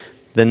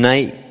The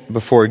night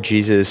before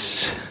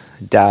Jesus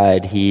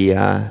died, he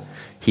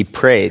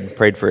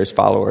prayed for his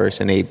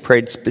followers, and he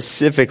prayed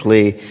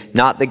specifically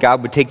not that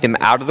God would take them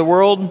out of the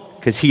world,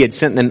 because he had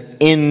sent them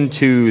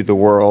into the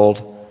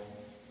world,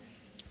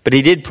 but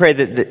he did pray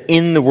that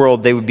in the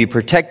world they would be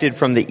protected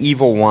from the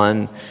evil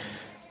one,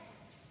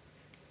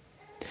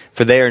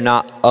 for they are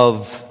not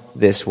of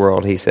this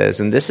world, he says.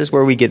 And this is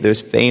where we get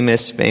those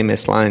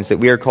famous lines that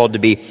we are called to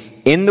be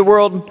in the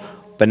world,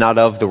 but not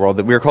of the world.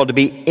 That we are called to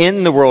be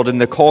in the world, in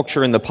the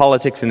culture, in the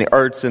politics, in the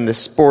arts, in the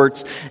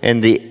sports,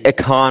 in the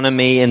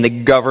economy, in the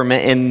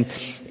government,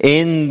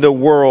 in the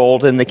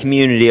world, in the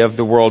community of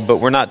the world, but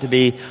we're not to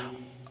be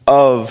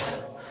of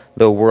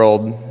the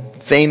world.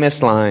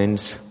 Famous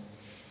lines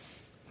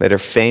that are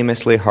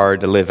famously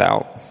hard to live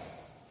out.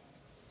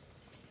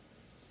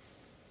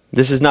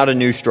 This is not a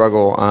new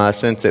struggle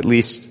since at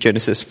least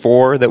Genesis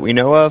 4 that we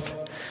know of.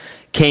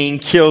 Cain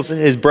kills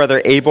his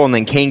brother Abel, and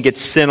then Cain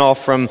gets sent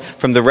off from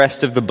the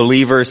rest of the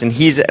believers, and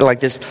he's like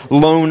this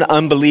lone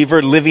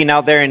unbeliever living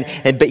out there,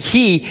 but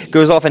he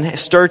goes off and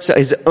starts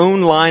his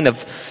own line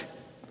of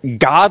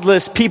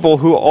godless people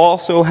who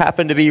also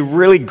happen to be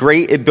really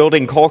great at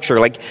building culture.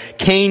 Like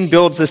Cain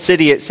builds a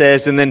city, it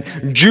says, and then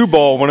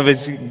Jubal, one of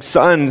his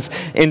sons,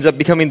 ends up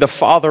becoming the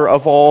father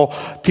of all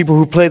people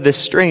who play the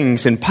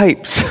strings and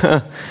pipes.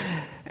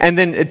 And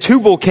then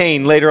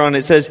Tubal-Cain, later on,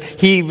 it says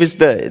he was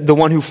the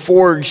one who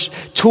forged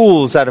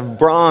tools out of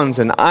bronze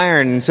and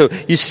iron. And so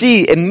you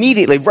see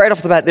immediately, right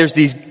off the bat, there's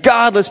these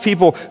godless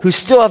people who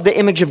still have the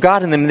image of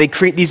God in them. And they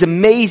create these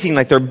amazing,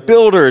 like they're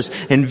builders,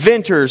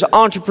 inventors,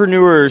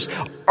 entrepreneurs,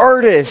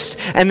 artists.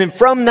 And then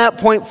from that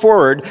point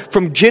forward,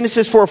 from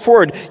Genesis 4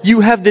 forward,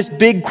 you have this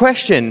big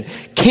question.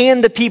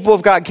 Can the people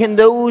of God, can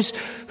those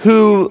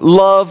who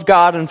love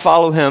God and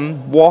follow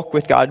Him, walk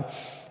with God,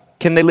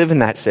 can they live in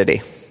that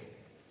city?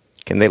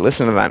 Can they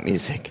listen to that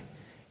music?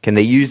 Can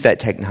they use that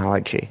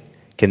technology?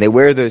 Can they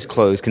wear those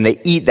clothes? Can they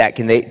eat that?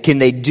 Can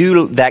they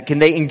do that? Can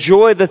they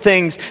enjoy the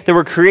things that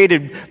were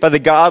created by the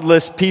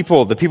godless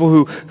people, the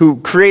people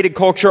who created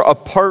culture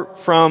apart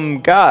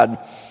from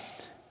God?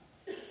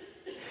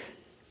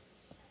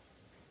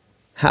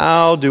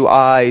 How do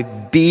I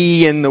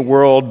be in the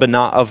world but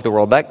not of the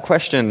world? That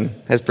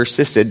question has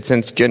persisted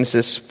since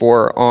Genesis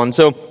 4 on.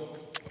 So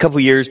a couple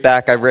years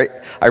back,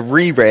 I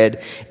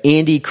reread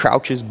Andy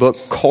Crouch's book,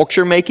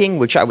 Culture Making,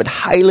 which I would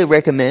highly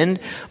recommend,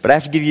 but I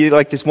have to give you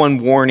like this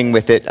one warning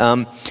with it.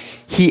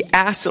 He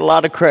asks a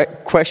lot of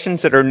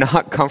questions that are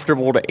not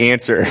comfortable to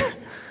answer.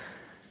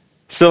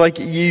 So like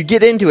you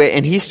get into it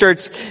and he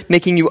starts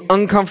making you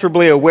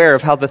uncomfortably aware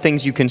of how the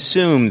things you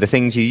consume, the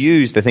things you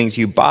use, the things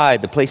you buy,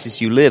 the places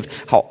you live,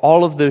 how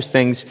all of those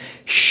things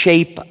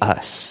shape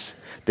us.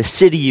 The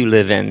city you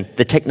live in,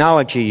 the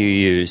technology you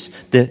use,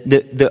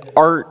 the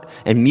art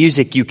and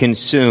music you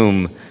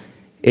consume,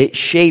 it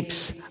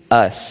shapes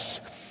us.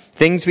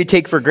 Things we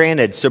take for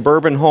granted,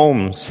 suburban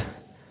homes,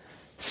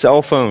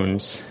 cell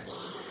phones,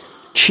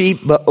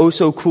 cheap but oh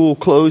so cool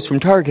clothes from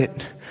Target.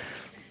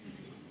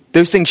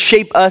 Those things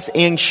shape us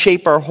and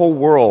shape our whole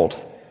world.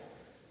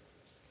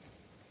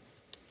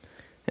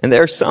 And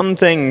there are some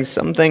things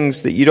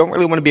that you don't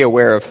really want to be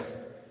aware of.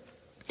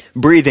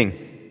 Breathing.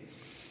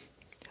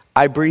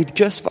 I breathe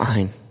just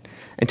fine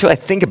until I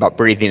think about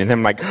breathing, and then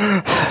I'm like,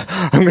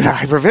 I'm going to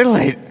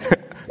hyperventilate.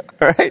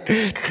 All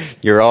right?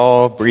 You're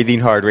all breathing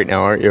hard right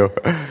now, aren't you?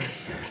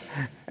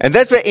 And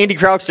that's what Andy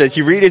Crouch does.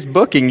 You read his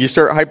book and you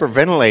start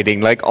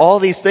hyperventilating. Like all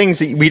these things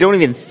that we don't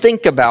even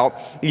think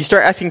about. You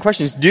start asking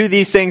questions. Do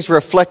these things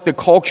reflect the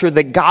culture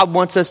that God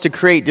wants us to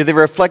create? Do they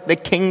reflect the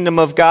kingdom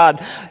of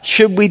God?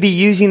 Should we be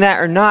using that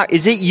or not?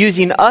 Is it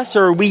using us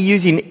or are we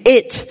using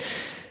it?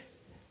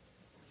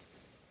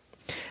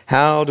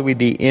 How do we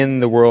be in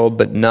the world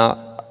but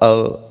not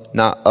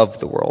of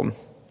the world?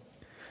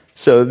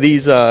 So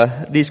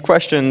these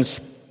questions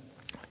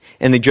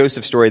in the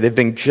Joseph story, they've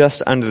been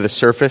just under the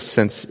surface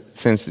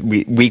since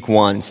week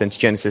 1, since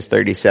Genesis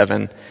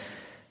 37.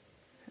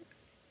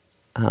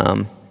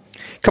 A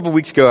couple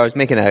weeks ago, I was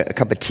making a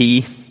cup of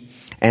tea,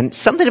 and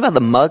something about the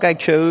mug I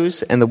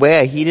chose and the way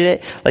I heated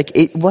it, like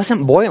it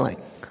wasn't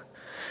boiling.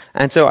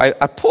 And so I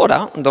pull it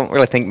out and don't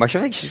really think much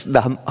of it. It's just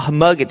the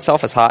mug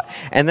itself is hot.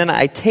 And then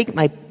I take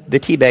the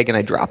tea bag and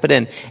I drop it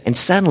in, and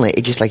suddenly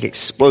it just like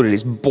exploded.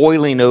 It's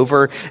boiling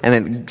over, and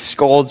then it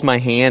scalds my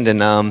hand.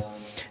 And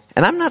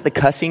I'm not the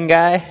cussing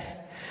guy.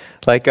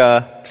 Like,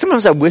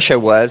 sometimes I wish I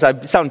was. I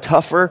sound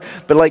tougher.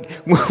 But like,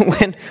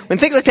 when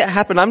things like that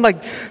happen, I'm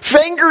like,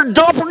 Finger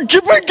Dopper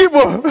Jibba.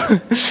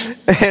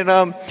 And,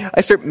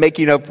 I start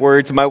making up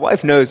words. And my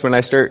wife knows when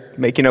I start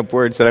making up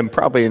words that I'm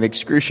probably in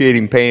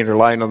excruciating pain or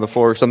lying on the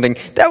floor or something.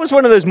 That was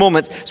one of those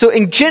moments. So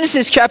in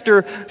Genesis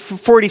chapter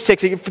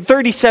 46,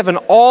 37,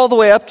 all the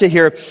way up to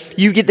here,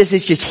 you get this,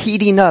 it's just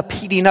heating up.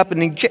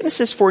 And in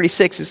Genesis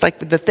 46, it's like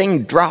the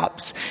thing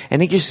drops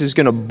and it just is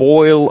going to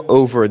boil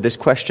over this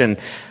question.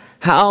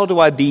 How do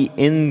I be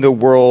in the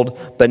world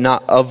but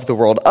not of the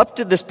world? Up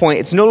to this point,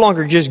 it's no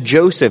longer just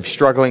Joseph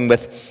struggling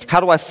with how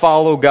do I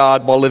follow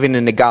God while living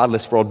in a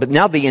godless world, but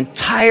now the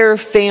entire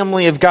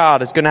family of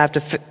God is going to have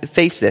to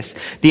face this.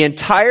 The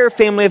entire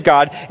family of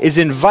God is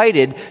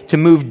invited to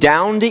move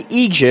down to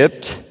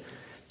Egypt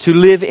to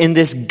live in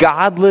this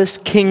godless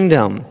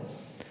kingdom.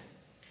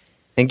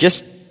 And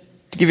just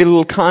to give you a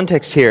little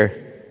context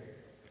here,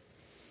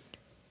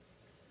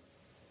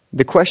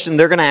 the question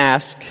they're going to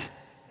ask,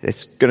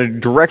 it's going to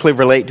directly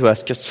relate to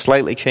us, just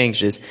slightly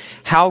changed, is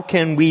how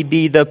can we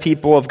be the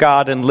people of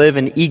God and live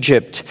in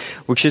Egypt?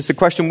 Which is the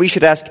question we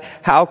should ask,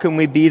 how can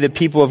we be the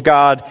people of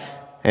God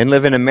and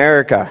live in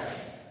America?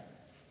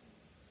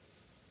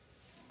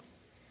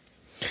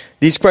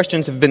 These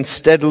questions have been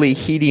steadily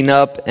heating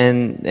up,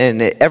 and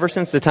ever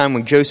since the time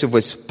when Joseph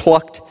was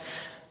plucked,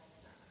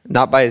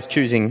 not by his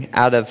choosing,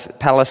 out of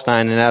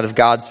Palestine and out of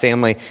God's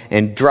family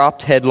and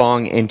dropped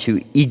headlong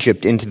into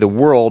Egypt, into the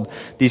world,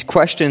 these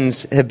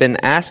questions have been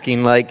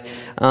asking, like,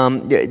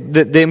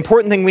 the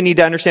important thing we need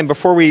to understand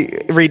before we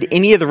read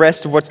any of the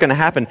rest of what's going to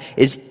happen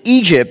is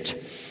Egypt.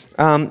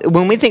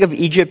 When we think of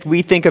Egypt,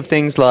 we think of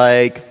things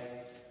like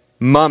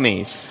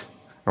mummies,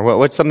 or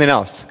what's something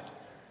else?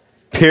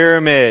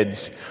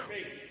 Pyramids.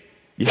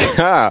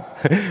 Yeah,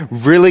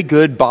 really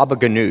good baba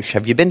ganoush.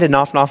 Have you been to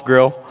Nof Nof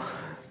Grill?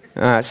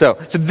 So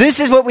this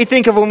is what we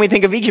think of when we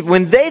think of Egypt.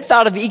 When they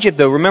thought of Egypt,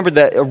 though, remember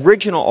the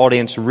original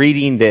audience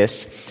reading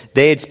this,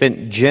 they had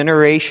spent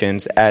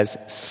generations as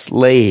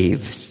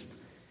slaves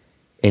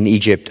in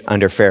Egypt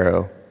under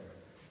Pharaoh.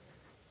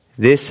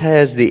 This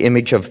has the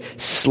image of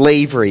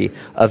slavery,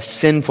 of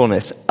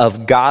sinfulness,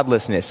 of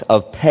godlessness,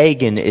 of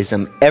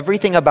paganism.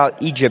 Everything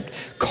about Egypt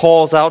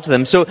calls out to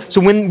them. So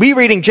when we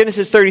read in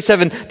Genesis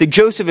 37 that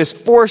Joseph is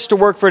forced to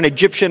work for an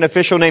Egyptian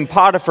official named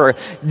Potiphar,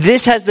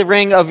 this has the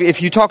ring of,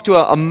 if you talk to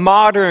a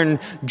modern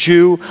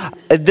Jew,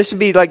 this would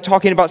be like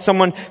talking about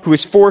someone who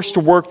is forced to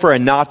work for a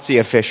Nazi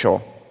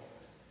official.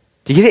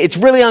 It's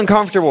really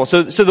uncomfortable.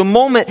 So the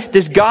moment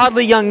this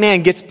godly young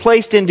man gets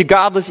placed into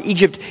godless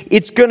Egypt,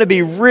 it's going to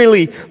be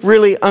really,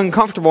 really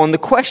uncomfortable. And the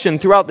question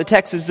throughout the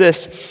text is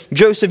this: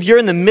 Joseph, you're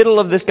in the middle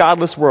of this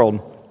godless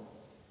world.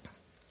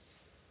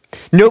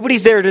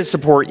 Nobody's there to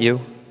support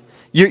you.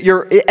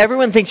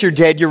 Everyone thinks you're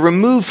dead. You're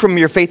removed from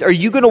your faith. Are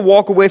you going to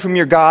walk away from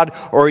your God,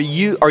 or are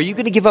you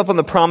going to give up on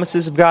the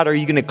promises of God, or are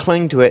you going to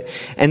cling to it?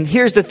 And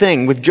here's the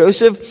thing. With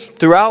Joseph,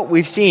 throughout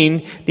we've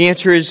seen, the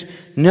answer is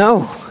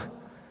no.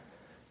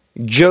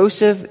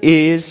 Joseph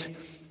is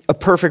a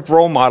perfect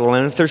role model.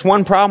 And if there's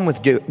one problem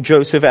with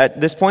Joseph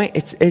at this point,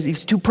 it's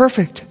he's too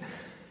perfect.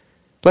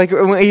 Like,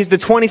 he's the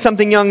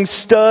 20-something young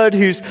stud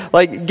who's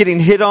like getting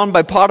hit on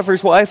by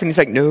Potiphar's wife, and he's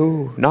like,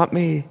 no, not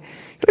me.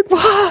 You're like,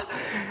 what?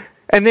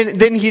 And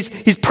then he's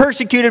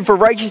persecuted for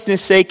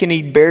righteousness' sake, and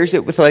he bears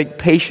it with like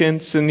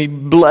patience, and he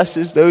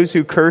blesses those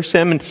who curse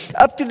him. And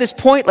up to this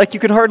point, like, you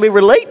can hardly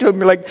relate to him.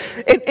 You're like,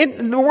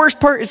 and the worst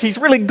part is he's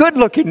really good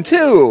looking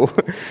too.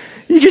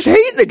 You just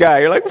hate the guy.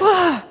 You're like,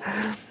 wow.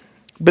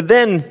 But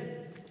then,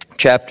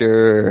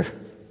 chapter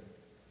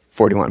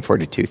 41,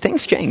 42,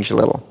 things change a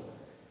little.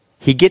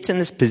 He gets in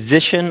this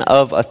position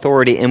of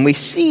authority, and we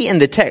see in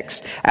the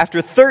text,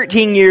 after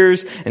 13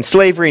 years in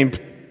slavery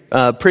and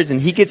prison,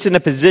 he gets in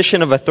a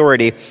position of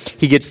authority.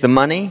 He gets the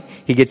money,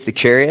 he gets the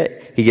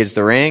chariot, he gets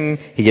the ring,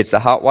 he gets the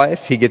hot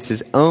wife, he gets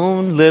his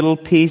own little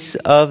piece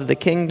of the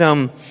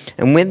kingdom.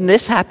 And when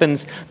this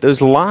happens,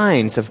 those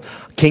lines of,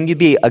 can you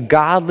be a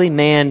godly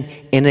man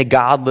in a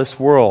godless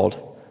world?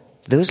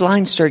 Those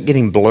lines start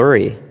getting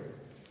blurry.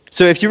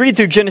 So if you read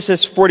through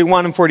Genesis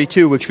 41 and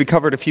 42, which we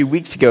covered a few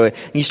weeks ago, and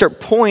you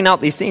start pulling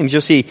out these themes,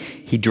 you'll see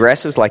he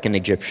dresses like an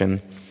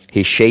Egyptian.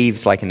 He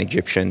shaves like an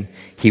Egyptian.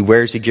 He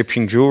wears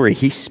Egyptian jewelry.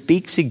 He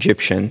speaks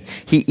Egyptian.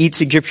 He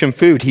eats Egyptian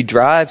food. He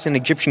drives an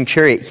Egyptian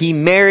chariot. He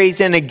marries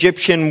an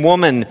Egyptian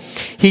woman.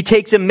 He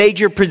takes a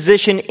major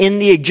position in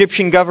the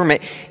Egyptian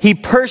government. He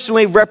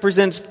personally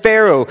represents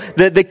Pharaoh,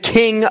 the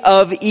king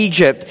of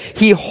Egypt.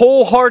 He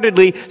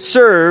wholeheartedly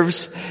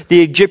serves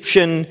the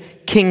Egyptian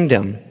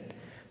kingdom.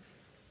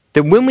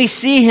 That when we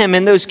see him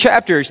in those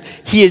chapters,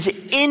 he is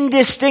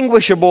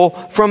indistinguishable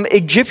from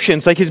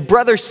Egyptians. Like, his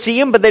brothers see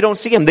him, but they don't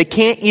see him. They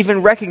can't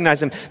even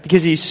recognize him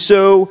because he's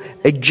so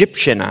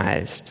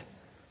Egyptianized.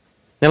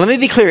 Now, let me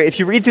be clear. If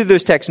you read through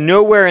those texts,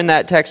 nowhere in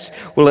that text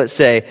will it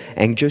say,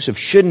 and Joseph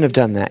shouldn't have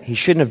done that. He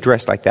shouldn't have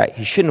dressed like that.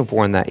 He shouldn't have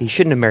worn that. He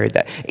shouldn't have married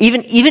that.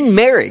 Even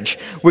marriage,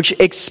 which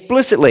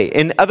explicitly,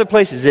 in other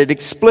places, it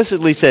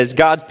explicitly says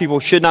God's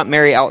people should not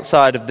marry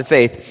outside of the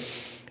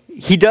faith.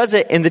 He does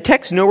it, and the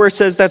text nowhere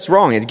says that's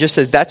wrong. It just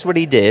says that's what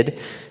he did.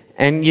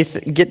 And you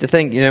get to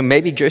think,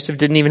 maybe Joseph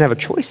didn't even have a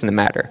choice in the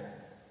matter.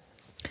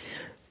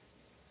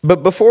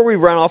 But before we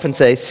run off and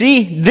say,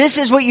 see, this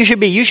is what you should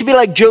be. You should be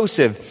like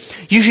Joseph.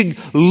 You should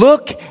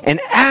look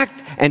and act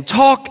and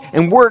talk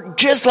and work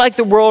just like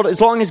the world.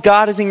 As long as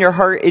God is in your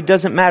heart, it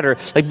doesn't matter.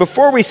 Like,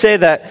 before we say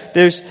that,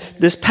 there's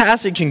this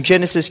passage in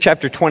Genesis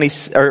chapter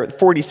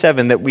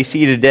 47 that we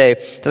see today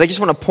that I just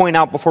want to point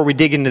out before we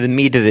dig into the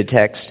meat of the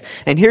text.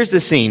 And here's the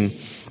scene.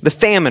 The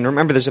famine,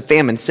 remember there's a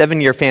famine,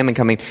 7-year famine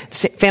coming.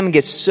 The famine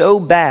gets so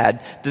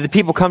bad that the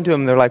people come to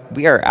him and they're like,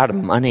 we are out of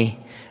money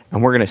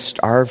and we're going to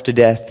starve to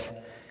death.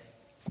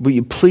 Will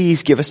you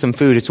please give us some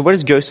food? And so what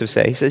does Joseph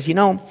say? He says,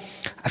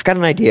 I've got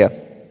an idea.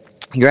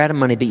 You're out of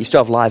money, but you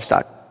still have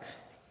livestock.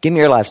 Give me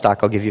your livestock,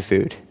 I'll give you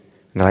food.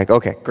 And they're like,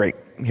 okay, great.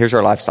 Here's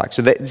our livestock.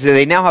 So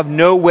they now have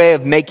no way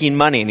of making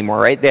money anymore,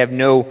 right? They have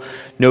no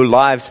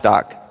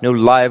livestock, no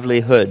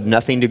livelihood,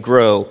 nothing to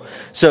grow.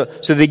 So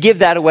they give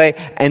that away,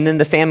 and then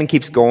the famine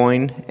keeps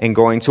going and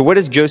going. So what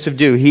does Joseph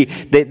do?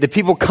 The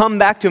people come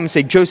back to him and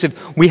say,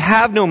 Joseph, we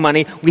have no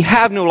money, we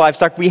have no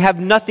livestock, we have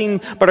nothing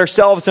but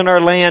ourselves and our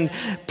land.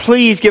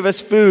 Please give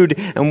us food.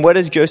 And what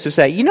does Joseph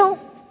say? You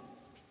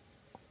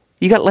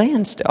got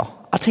land still.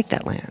 I'll take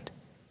that land.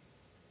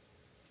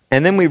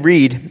 And then we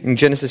read in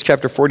Genesis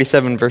chapter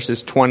 47,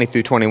 verses 20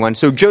 through 21.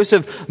 So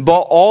Joseph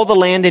bought all the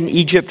land in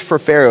Egypt for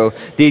Pharaoh.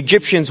 The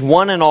Egyptians,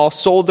 one and all,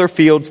 sold their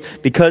fields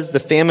because the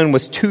famine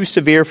was too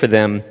severe for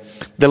them.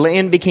 The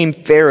land became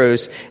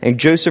Pharaoh's, and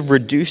Joseph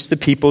reduced the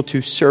people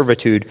to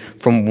servitude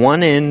from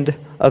one end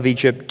of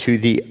Egypt to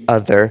the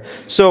other.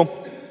 So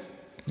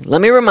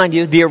let me remind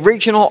you, the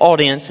original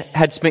audience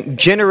had spent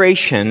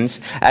generations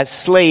as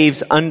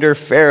slaves under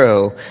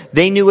Pharaoh.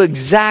 They knew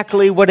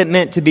exactly what it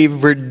meant to be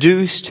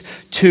reduced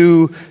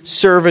to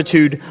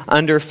servitude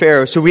under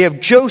Pharaoh. So we have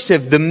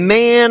Joseph, the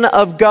man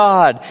of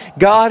God.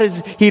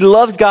 He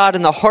loves God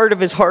in the heart of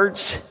his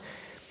hearts.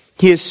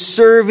 He is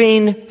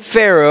serving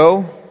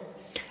Pharaoh,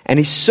 and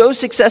he's so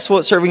successful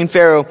at serving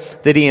Pharaoh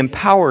that he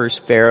empowers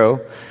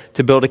Pharaoh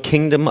to build a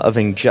kingdom of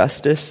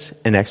injustice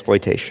and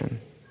exploitation.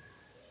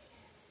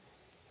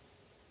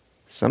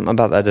 Something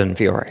about that doesn't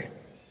feel right.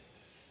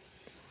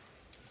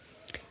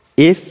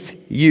 If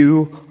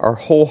you are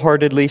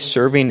wholeheartedly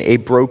serving a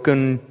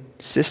broken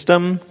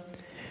system,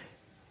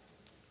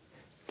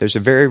 there's a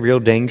very real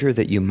danger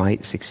that you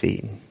might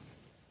succeed.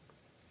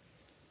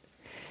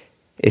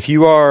 If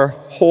you are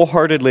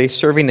wholeheartedly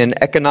serving an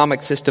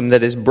economic system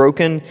that is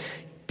broken,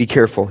 be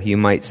careful, you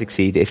might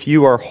succeed. If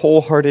you are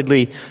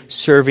wholeheartedly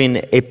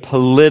serving a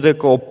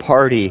political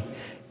party,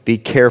 be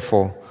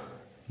careful,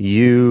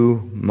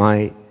 you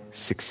might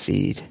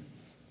succeed.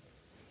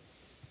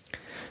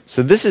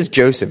 So this is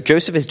Joseph.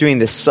 Joseph is doing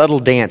this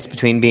subtle dance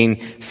between being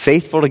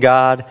faithful to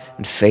God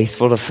and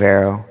faithful to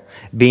Pharaoh,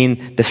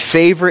 being the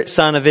favorite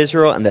son of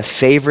Israel and the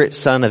favorite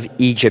son of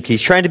Egypt.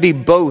 He's trying to be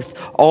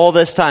both all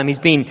this time. He's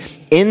being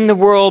in the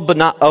world but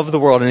not of the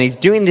world, and he's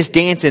doing this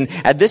dance, and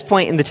at this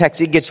point in the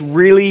text it gets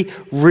really,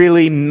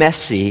 really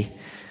messy.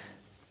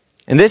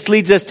 And this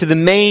leads us to the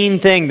main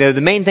thing, though.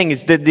 The main thing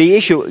is the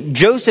issue.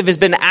 Joseph has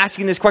been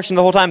asking this question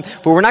the whole time,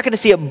 but we're not going to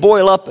see it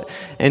boil up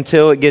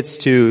until it gets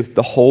to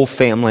the whole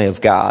family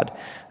of God.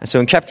 And so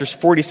in chapters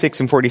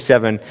 46 and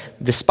 47,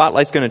 the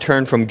spotlight's going to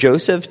turn from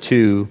Joseph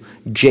to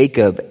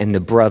Jacob and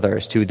the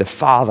brothers, to the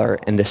father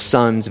and the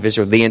sons of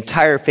Israel, the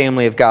entire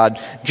family of God.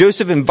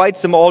 Joseph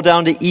invites them all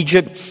down to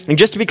Egypt. And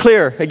just to be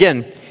clear,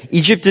 again,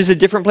 Egypt is a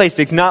different place.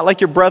 It's not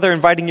like your brother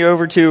inviting you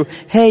over to,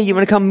 hey, you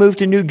want to come move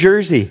to New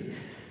Jersey?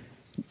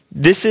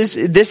 This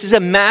is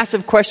a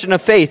massive question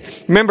of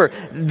faith. Remember,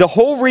 the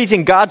whole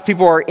reason God's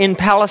people are in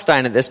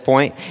Palestine at this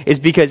point is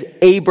because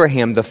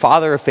Abraham, the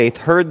father of faith,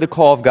 heard the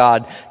call of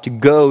God to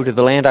go to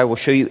the land I will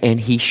show you, and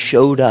he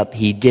showed up.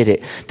 He did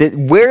it. That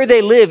where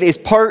they live is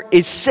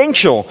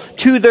essential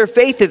to their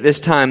faith at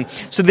this time.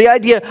 So the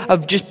idea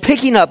of just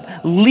picking up,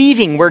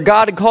 leaving where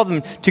God had called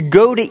them to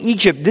go to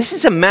Egypt, this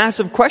is a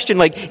massive question.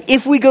 Like,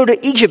 if we go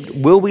to Egypt,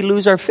 will we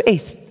lose our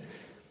faith?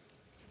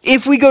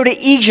 If we go to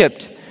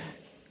Egypt,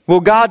 will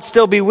God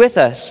still be with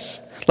us?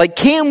 Like,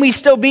 can we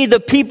still be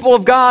the people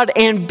of God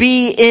and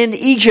be in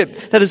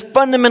Egypt? That is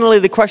fundamentally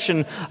the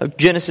question of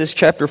Genesis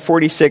chapter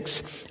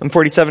 46 and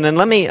 47. And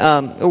let me,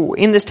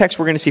 in this text,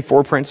 we're going to see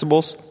 4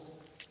 principles.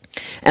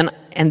 And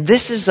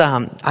this is,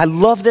 I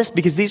love this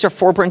because these are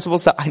 4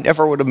 principles that I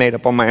never would have made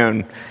up on my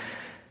own. And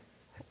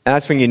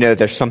that's when you know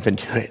there's something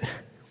to it.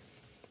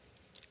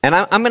 And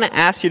I'm going to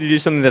ask you to do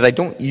something that I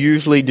don't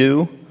usually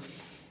do.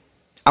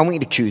 I want you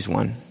to choose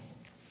one.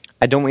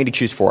 I don't want you to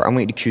choose 4. I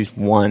want you to choose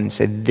one.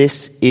 Say,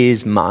 this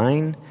is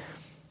mine.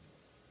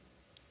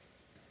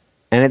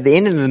 And at the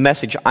end of the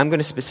message, I'm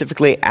going to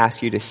specifically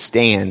ask you to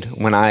stand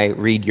when I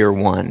read your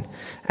one.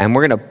 And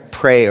we're going to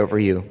pray over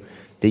you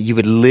that you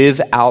would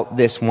live out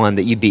this one,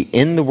 that you'd be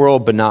in the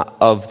world but not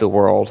of the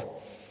world.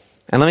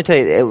 And let me tell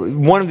you,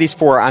 one of these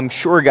 4, I'm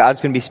sure God's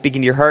going to be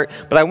speaking to your heart.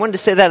 But I wanted to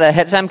say that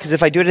ahead of time because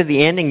if I do it at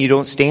the end and you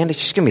don't stand, it's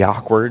just going to be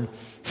awkward.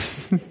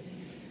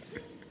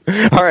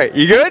 All right,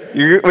 you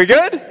good? We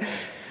good?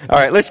 All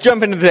right, let's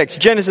jump into the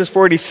text. Genesis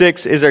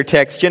 46 is our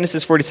text.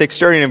 Genesis 46,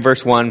 starting in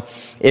verse 1,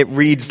 it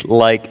reads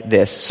like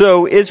this.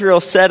 So Israel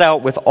set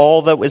out with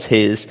all that was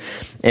his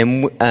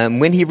And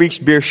when he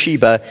reached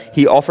Beersheba,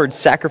 he offered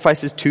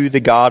sacrifices to the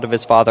God of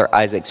his father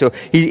Isaac. So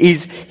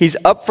he's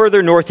up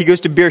further north. He goes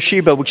to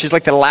Beersheba, which is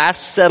like the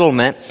last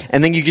settlement.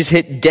 And then you just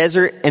hit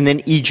desert and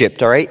then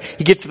Egypt, all right?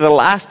 He gets to the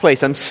last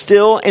place. I'm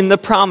still in the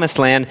promised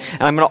land,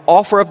 and I'm going to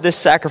offer up this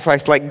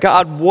sacrifice. Like,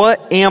 God,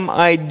 what am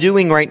I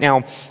doing right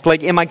now?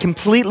 Like, am I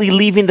completely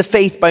leaving the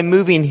faith by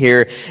moving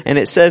here? And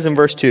it says in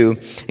verse 2,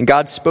 and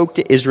God spoke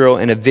to Israel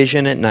in a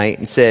vision at night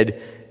and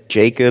said,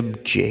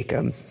 Jacob,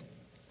 Jacob.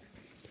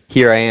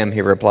 Here I am,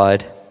 he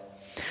replied.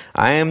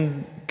 I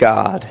am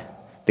God,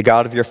 the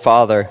God of your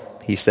father,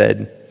 he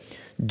said.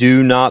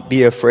 Do not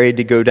be afraid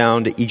to go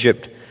down to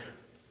Egypt,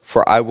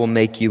 for I will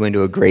make you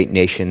into a great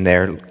nation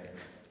there.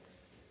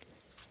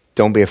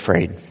 Don't be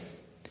afraid.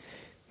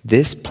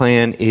 This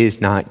plan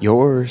is not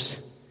yours.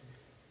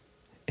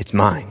 It's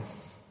mine.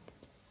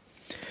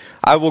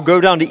 I will go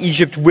down to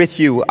Egypt with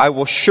you. I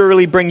will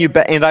surely bring you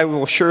back, and I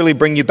will surely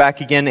bring you back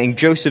again, and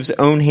Joseph's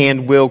own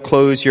hand will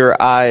close your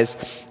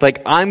eyes.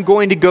 Like, I'm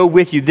going to go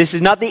with you. This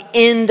is not the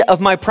end of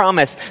my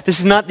promise.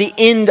 This is not the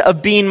end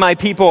of being my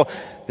people.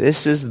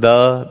 This is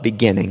the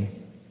beginning.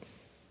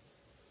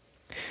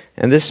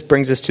 And this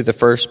brings us to the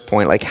first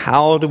point. Like,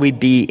 how do we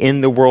be in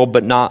the world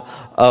but not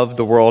of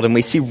the world? And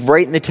we see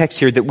right in the text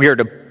here that we are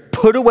to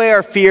put away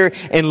our fear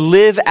and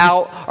live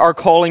out our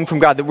calling from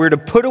God. That we're to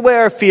put away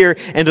our fear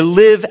and to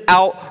live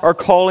out our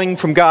calling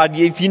from God.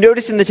 If you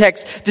notice in the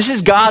text, this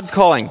is God's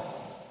calling.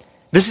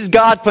 This is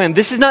God's plan.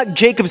 This is not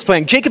Jacob's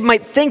plan. Jacob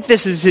might think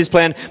this is his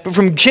plan, but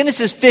from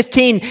Genesis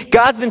 15,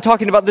 God's been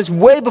talking about this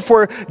way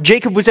before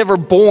Jacob was ever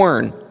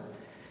born.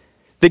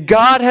 That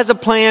God has a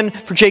plan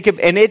for Jacob,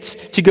 and it's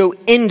to go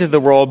into the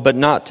world, but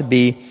not to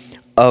be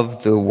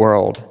of the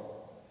world.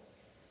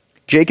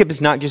 Jacob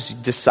is not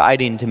just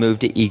deciding to move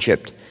to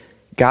Egypt.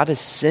 God is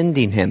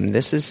sending him.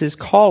 This is his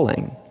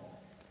calling.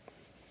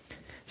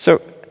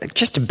 So,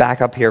 just to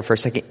back up here for a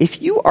second,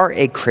 if you are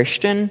a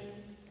Christian,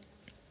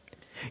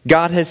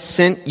 God has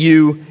sent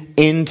you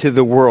into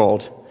the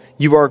world.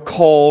 You are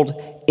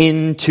called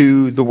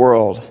into the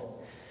world.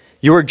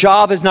 Your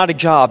job is not a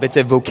job, it's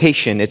a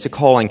vocation, it's a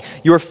calling.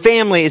 Your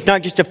family is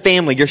not just a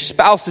family. Your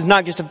spouse is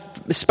not just a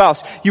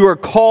spouse. You are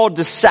called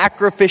to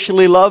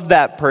sacrificially love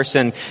that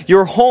person.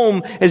 Your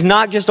home is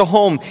not just a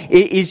home,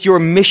 it is your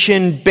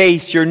mission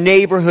base. Your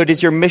neighborhood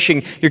is your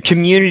mission. Your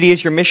community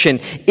is your mission.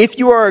 If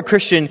you are a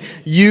Christian,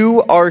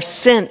 you are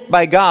sent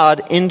by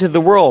God into the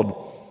world.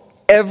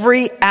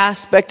 Every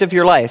aspect of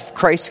your life,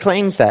 Christ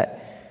claims that.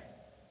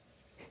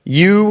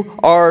 You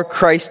are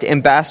Christ's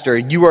ambassador.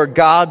 You are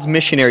God's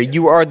missionary.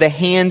 You are the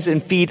hands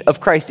and feet of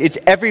Christ. It's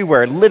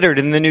everywhere, littered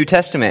in the New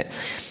Testament.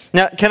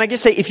 Now, can I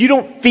just say, if you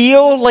don't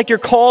feel like you're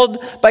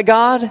called by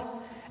God,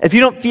 if you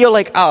don't feel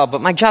like, oh,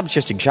 but my job's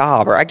just a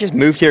job, or I just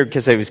moved here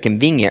because it was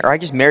convenient, or I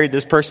just married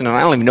this person and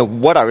I don't even know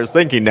what I was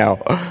thinking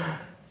now.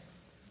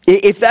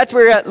 If that's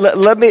where you're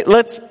at,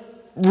 let's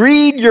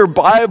read your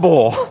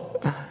Bible.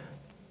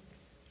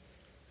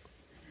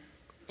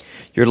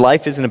 Your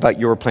life isn't about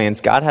your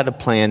plans. God had a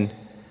plan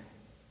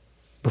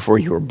before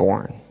you were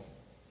born.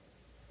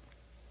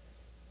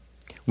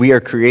 We are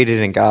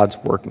created in God's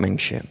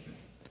workmanship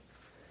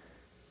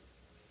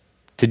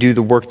to do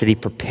the work that He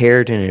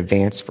prepared in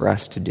advance for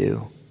us to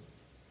do.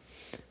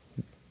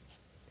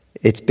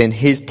 It's been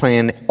His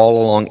plan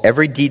all along.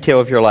 Every detail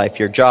of your life,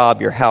 your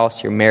job, your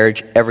house, your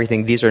marriage,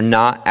 everything, these are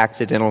not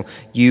accidental.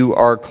 You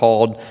are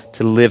called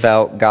to live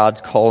out God's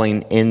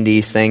calling in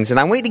these things. And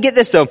I want you to get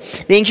this though.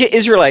 The ancient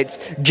Israelites,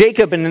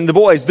 Jacob and the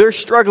boys, they're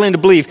struggling to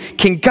believe.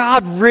 Can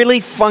God really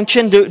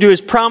function? Do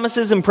His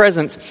promises and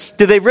presence,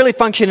 do they really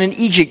function in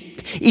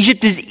Egypt?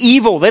 Egypt is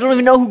evil. They don't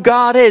even know who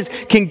God is.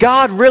 Can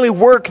God really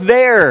work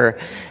there?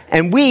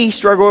 And we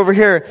struggle over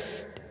here.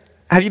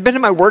 Have you been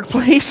to my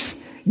workplace?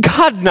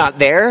 God's not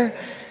there.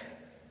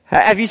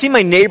 Have you seen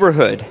my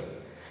neighborhood?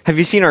 Have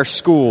you seen our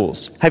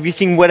schools? Have you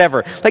seen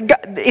whatever? Like,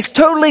 God, it's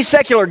totally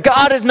secular.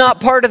 God is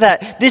not part of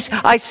that.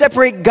 I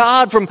separate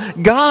God from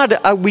God.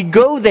 We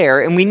go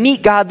there and we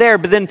meet God there,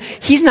 but then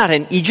He's not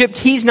in Egypt.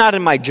 He's not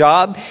in my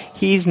job.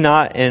 He's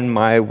not in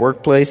my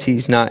workplace.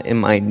 He's not in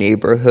my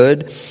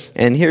neighborhood.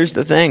 And here's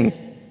the thing.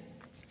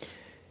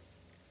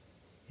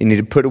 You need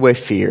to put away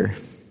fear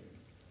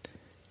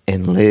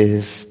and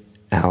live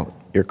out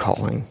your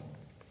calling.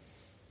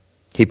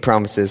 He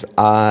promises,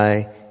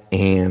 I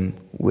am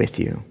with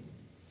you.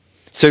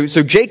 So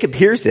Jacob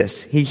hears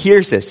this. He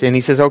hears this and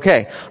he says,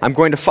 okay, I'm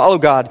going to follow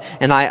God,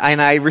 and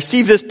I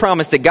receive this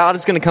promise that God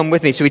is going to come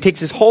with me. So he takes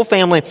his whole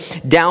family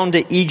down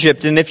to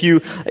Egypt. And if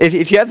you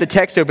have the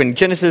text open,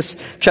 Genesis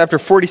chapter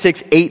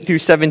 46, 8 through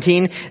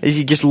 17, as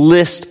you just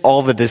list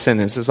all the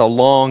descendants. It's a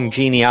long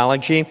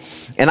genealogy.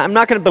 And I'm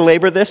not going to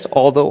belabor this,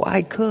 although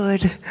I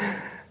could.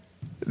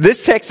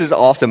 This text is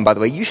awesome, by the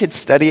way. You should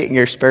study it in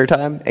your spare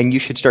time and you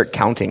should start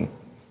counting.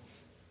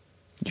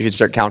 You can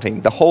start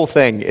counting. The whole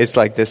thing is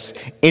like this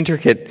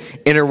intricate,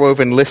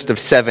 interwoven list of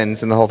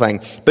sevens and the whole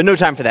thing. But no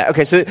time for that.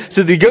 Okay, so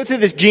they go through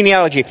this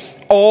genealogy.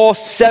 All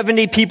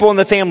 70 people in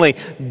the family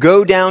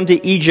go down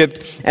to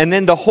Egypt, and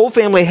then the whole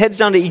family heads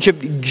down to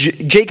Egypt.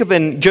 Jacob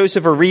and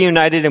Joseph are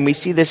reunited, and we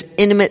see this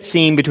intimate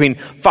scene between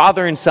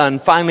father and son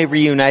finally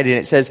reunited.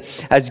 And it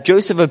says, as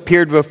Joseph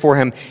appeared before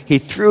him, he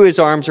threw his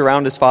arms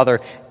around his father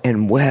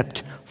and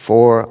wept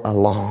for a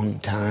long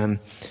time.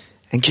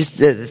 And just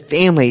the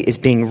family is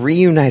being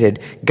reunited.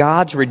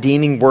 God's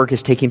redeeming work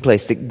is taking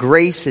place. That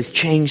grace has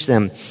changed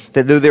them.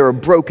 That though they were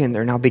broken,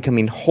 they're now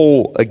becoming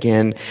whole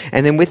again.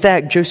 And then with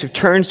that, Joseph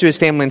turns to his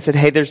family and said,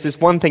 hey, there's this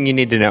one thing you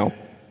need to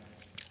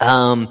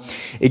know.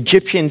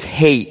 Egyptians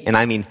hate, and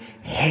I mean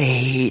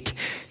hate,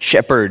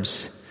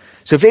 shepherds.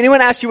 So if anyone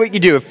asks you what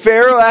you do, if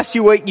Pharaoh asks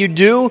you what you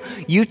do,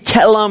 you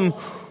tell them,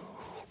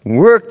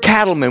 we're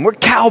cattlemen. We're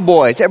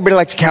cowboys. Everybody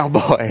likes a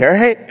cowboy, all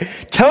right?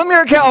 Tell them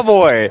you're a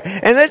cowboy.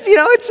 And that's,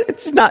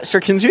 it's not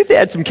strict in truth. They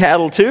had some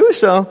cattle too.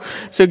 So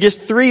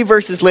just 3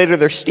 verses later,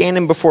 they're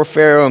standing before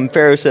Pharaoh, and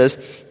Pharaoh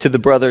says to the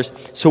brothers,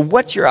 so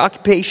what's your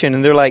occupation?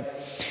 And they're like,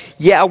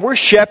 yeah, we're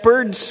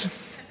shepherds.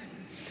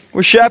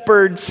 We're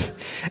shepherds.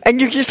 And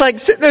you're just like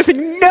sitting there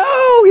thinking,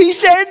 no, he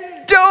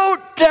said,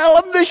 don't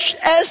tell them the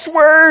S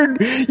word.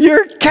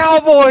 You're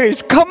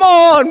cowboys. Come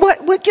on.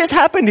 What just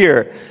happened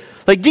here?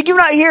 Like, did you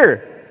not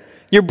hear?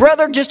 Your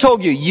brother just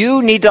told you,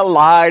 you need to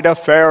lie to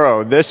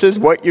Pharaoh. This is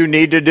what you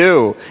need to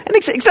do. And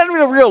it's not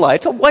even a real lie.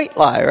 It's a white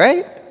lie,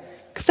 right?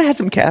 Because they had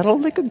some cattle.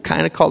 They could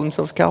kind of call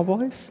themselves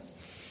cowboys.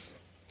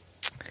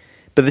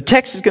 But the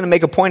text is going to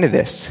make a point of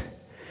this.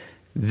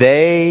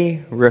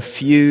 They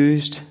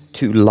refused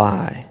to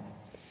lie.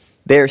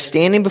 They are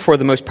standing before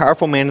the most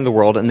powerful man in the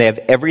world, and they have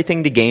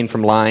everything to gain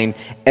from lying,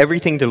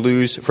 everything to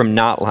lose from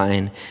not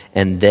lying,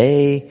 and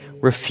they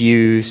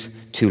refuse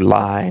to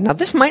lie. Now,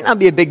 this might not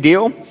be a big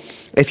deal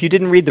if you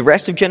didn't read the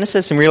rest of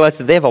Genesis and realize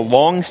that they have a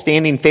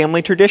long-standing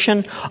family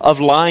tradition of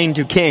lying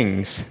to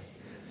kings.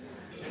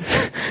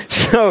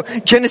 So,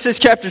 Genesis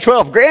chapter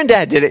 12,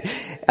 granddad did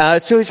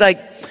it. So he's like,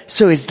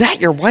 so is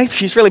that your wife?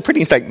 She's really pretty.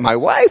 He's like, my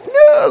wife?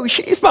 No,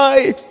 she's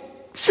my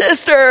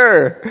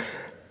sister.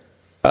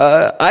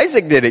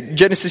 Isaac did it.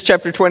 Genesis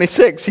chapter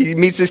 26. He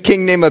meets this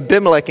king named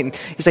Abimelech, and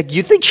he's like,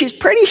 you think she's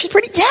pretty? She's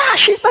pretty. Yeah,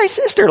 she's my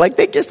sister. Like,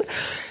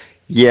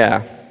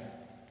 yeah.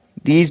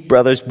 These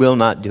brothers will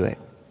not do it.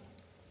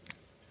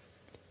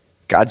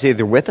 God's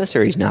either with us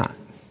or he's not.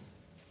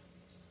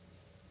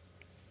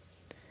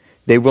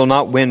 They will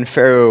not win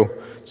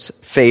Pharaoh's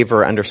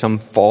favor under some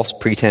false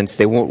pretense.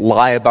 They won't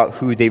lie about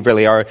who they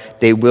really are.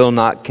 They will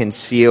not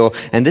conceal.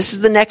 And this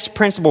is the next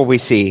principle we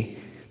see.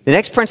 The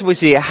next principle we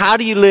see, how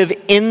do you live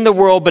in the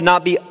world but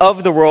not be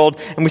of the world?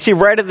 And we see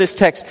right of this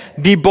text,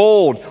 be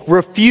bold.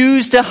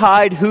 Refuse to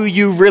hide who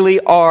you really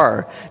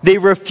are. They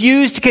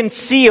refuse to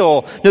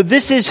conceal. No,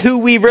 this is who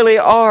we really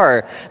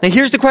are. Now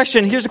here's the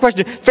question.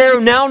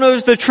 Pharaoh now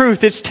knows the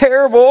truth. It's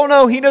terrible. Oh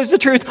no, he knows the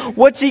truth.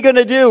 What's he going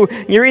to do?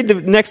 You read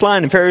the next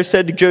line. And Pharaoh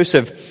said to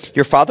Joseph,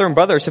 your father and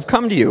brothers have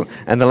come to you,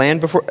 and the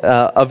land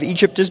of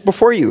Egypt is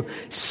before you.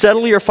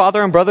 Settle your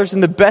father and brothers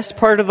in the best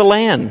part of the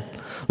land.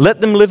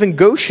 Let them live in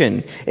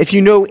Goshen. If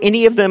you know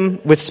any of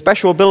them with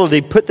special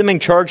ability, put them in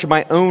charge of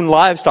my own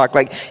livestock.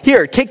 Like,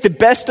 here, take the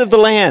best of the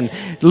land.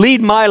 Lead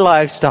my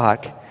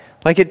livestock.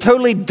 Like, it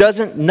totally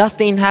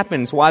nothing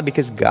happens. Why?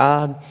 Because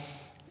God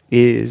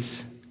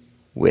is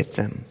with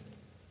them.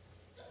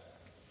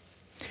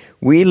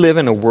 We live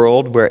in a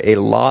world where a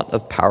lot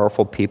of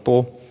powerful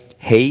people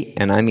hate,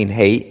 and I mean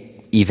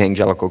hate,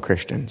 evangelical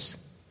Christians.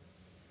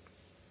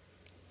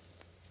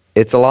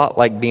 It's a lot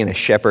like being a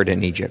shepherd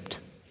in Egypt.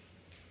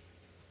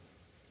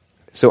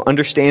 So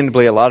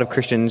understandably, a lot of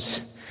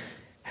Christians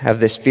have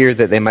this fear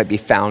that they might be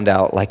found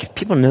out. Like, if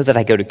people know that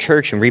I go to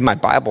church and read my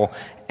Bible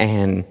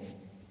and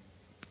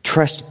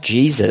trust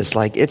Jesus,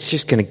 like, it's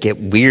just going to get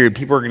weird.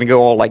 People are going to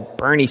go all like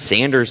Bernie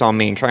Sanders on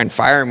me and try and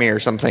fire me or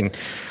something.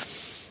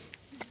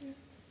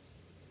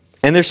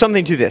 And there's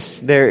something to this.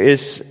 There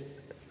is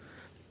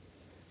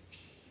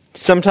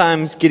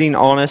sometimes being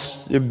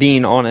honest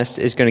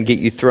is going to get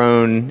you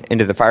thrown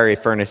into the fiery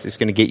furnace. It's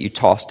going to get you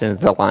tossed into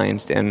the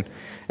lion's den.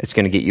 It's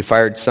going to get you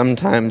fired.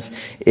 Sometimes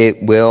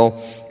it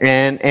will.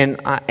 And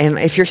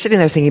if you're sitting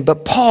there thinking,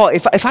 but Paul,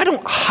 if I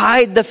don't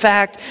hide the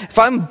fact, if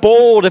I'm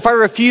bold, if I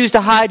refuse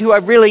to hide who I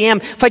really am,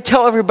 if I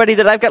tell everybody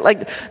that I've got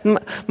like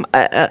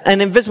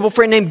an invisible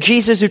friend named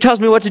Jesus who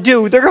tells me what to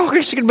do, they're all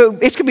just it's going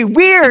to be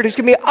weird. It's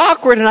going to be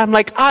awkward. And I'm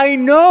like, I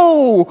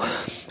know.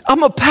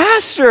 I'm a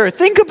pastor.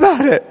 Think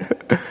about it.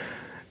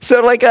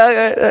 So like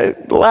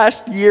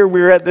last year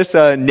we were at this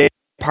neighbor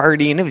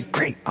party, and it was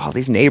great. All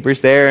these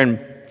neighbors there,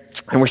 and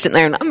we're sitting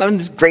there, and I'm having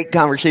this great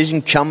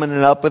conversation, chumming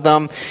it up with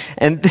them.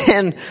 And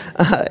then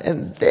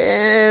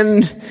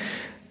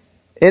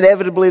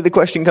inevitably the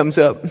question comes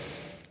up,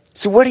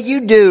 so what do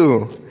you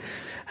do?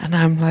 And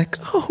I'm like,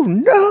 oh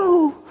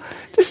no,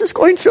 this is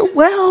going so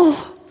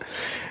well.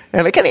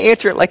 And I kind of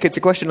answer it like it's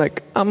a question,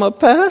 like, I'm a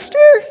pastor.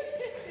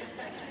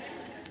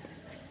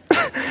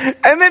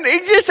 And then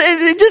this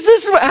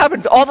is what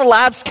happens. All the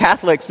lapsed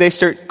Catholics, they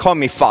start calling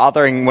me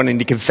father and wanting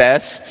to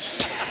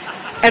confess.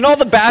 And all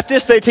the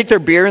Baptists, they take their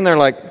beer and they're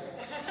like,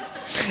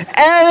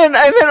 and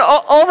then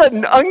all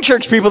the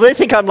unchurched people, they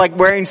think I'm like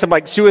wearing some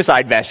like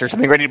suicide vest or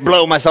something, ready to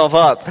blow myself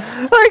up.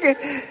 Like,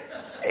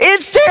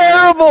 it's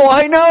terrible.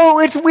 I know,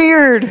 it's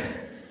weird.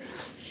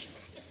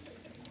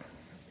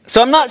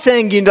 So I'm not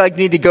saying you like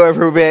need to go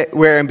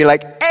everywhere and be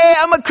like, hey,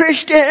 I'm a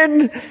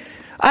Christian.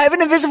 I have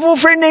an invisible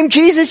friend named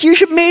Jesus. You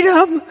should meet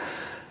him.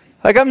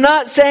 Like, I'm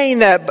not saying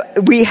that,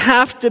 but we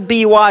have to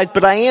be wise,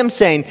 but I am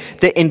saying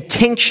that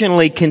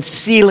intentionally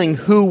concealing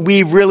who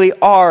we really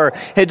are,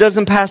 it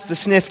doesn't pass the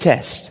sniff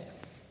test.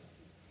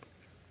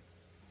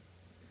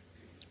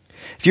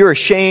 If you're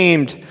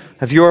ashamed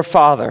of your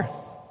father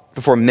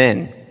before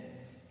men,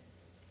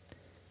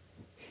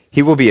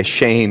 he will be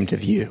ashamed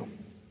of you.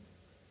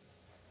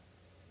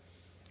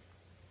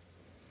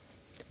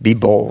 Be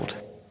bold.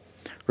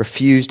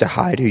 Refuse to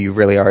hide who you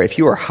really are. If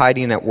you are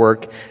hiding at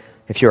work,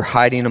 if you're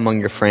hiding among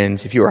your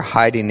friends, if you are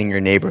hiding in your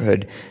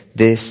neighborhood,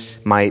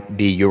 this might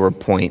be your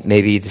point.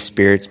 Maybe the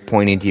Spirit's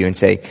pointing to you and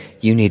say,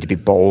 you need to be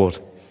bold.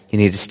 You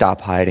need to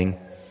stop hiding.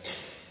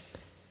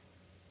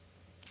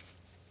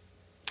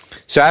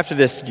 So after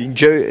this,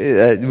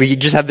 we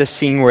just have this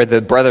scene where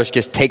the brothers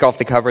just take off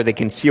the cover, they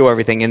conceal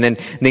everything. And then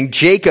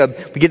Jacob,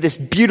 we get this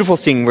beautiful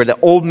scene where the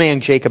old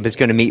man Jacob is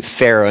going to meet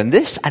Pharaoh. And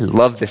I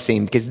love this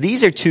scene because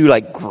these are two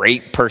like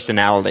great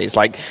personalities,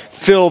 like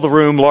fill the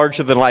room,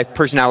 larger than life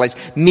personalities,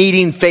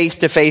 meeting face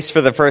to face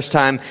for the first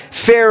time.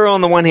 Pharaoh on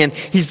the one hand,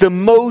 he's the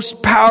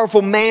most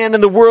powerful man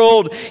in the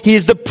world. He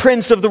is the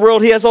prince of the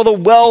world. He has all the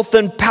wealth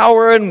and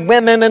power and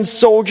women and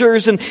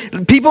soldiers, and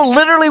people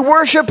literally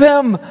worship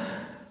him.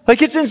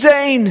 Like, it's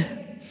insane.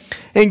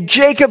 And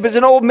Jacob is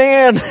an old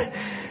man,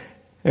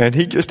 and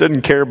he just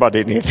doesn't care about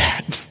any of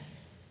that.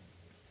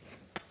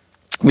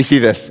 We see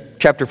this,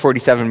 chapter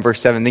 47, verse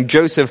 7. Then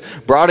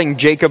Joseph brought in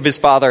Jacob his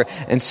father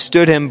and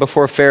stood him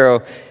before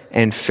Pharaoh,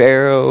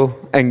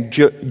 and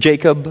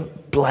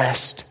Jacob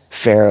blessed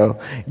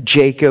Pharaoh.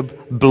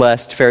 Jacob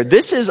blessed Pharaoh.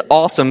 This is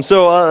awesome.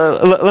 So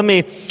let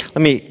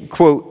me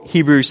quote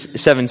Hebrews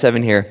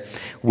 7:7 here.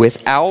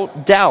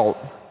 Without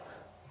doubt,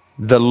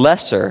 the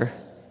lesser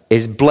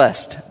is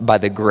blessed by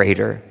the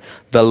greater.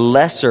 The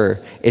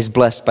lesser is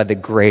blessed by the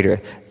greater.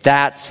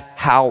 That's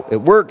how it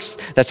works.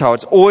 That's how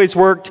it's always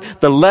worked.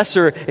 The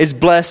lesser is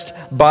blessed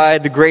by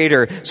the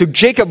greater. So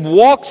Jacob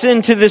walks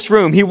into this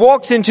room. He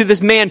walks into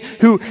this man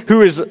who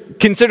is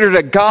considered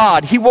a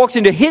god. He walks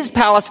into his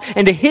palace,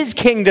 into his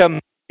kingdom.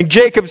 And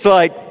Jacob's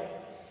like,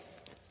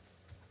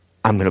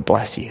 I'm going to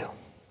bless you.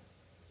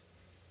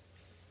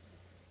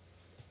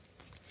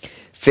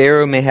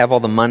 Pharaoh may have all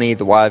the money,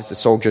 the wives, the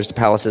soldiers, the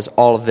palaces,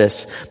 all of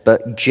this,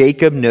 but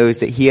Jacob knows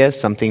that he has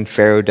something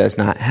Pharaoh does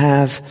not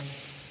have.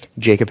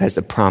 Jacob has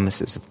the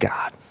promises of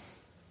God.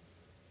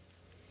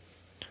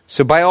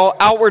 So by all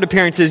outward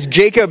appearances,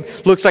 Jacob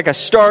looks like a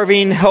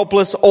starving,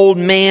 helpless old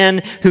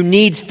man who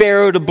needs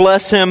Pharaoh to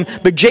bless him.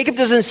 But Jacob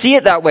doesn't see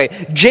it that way.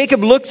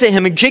 Jacob looks at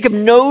him and Jacob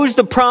knows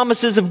the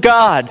promises of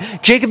God.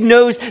 Jacob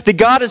knows that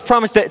God has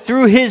promised that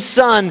through his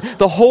son,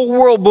 the whole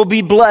world will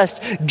be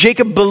blessed.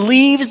 Jacob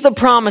believes the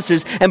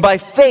promises, and by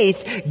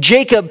faith,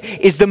 Jacob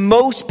is the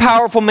most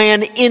powerful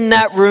man in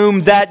that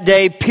room that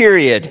day,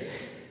 period.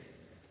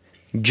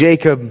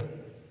 Jacob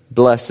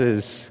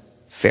blesses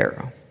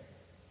Pharaoh.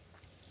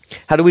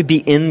 How do we be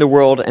in the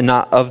world and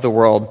not of the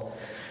world?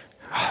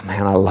 Oh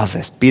man, I love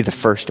this. Be the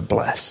first to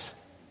bless.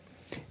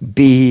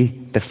 Be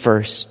the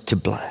first to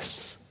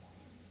bless.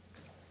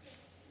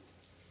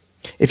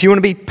 If you want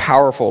to be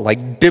powerful,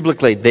 like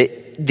biblically,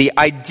 the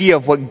idea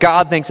of what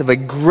God thinks of a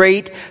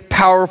great,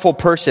 powerful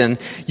person,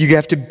 you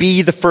have to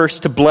be the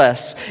first to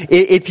bless.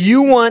 If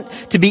you want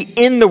to be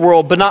in the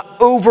world but not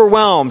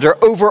overwhelmed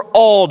or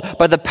overawed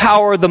by the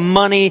power, the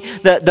money,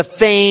 the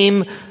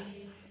fame,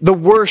 the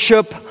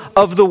worship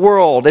of the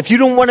world, if you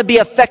don't want to be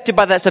affected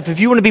by that stuff, if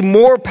you want to be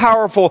more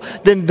powerful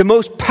than the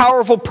most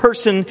powerful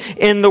person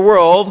in the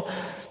world,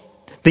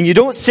 then you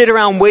don't sit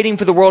around waiting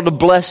for the world to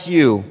bless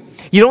you.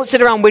 You don't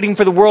sit around waiting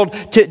for the world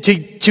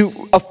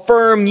to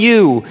affirm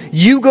you.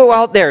 You go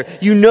out there.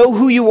 You know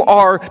who you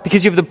are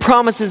because you have the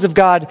promises of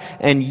God,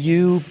 and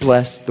you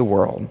bless the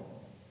world.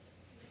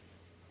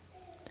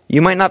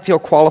 You might not feel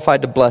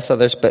qualified to bless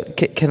others, but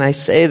can I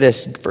say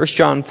this? 1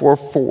 John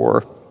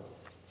 4:4.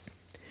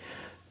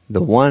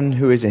 The one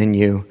who is in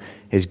you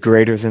is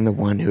greater than the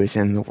one who is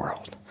in the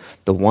world.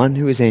 The one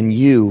who is in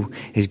you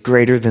is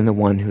greater than the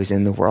one who is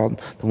in the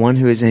world. The one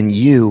who is in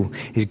you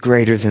is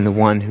greater than the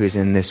one who is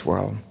in this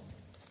world.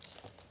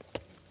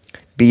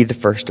 Be the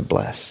first to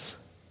bless.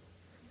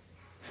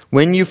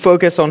 When you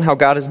focus on how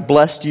God has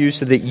blessed you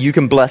so that you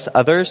can bless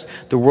others,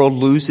 the world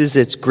loses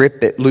its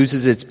grip, it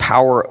loses its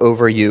power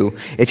over you.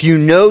 If you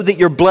know that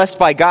you're blessed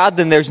by God,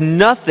 then there's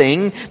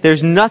nothing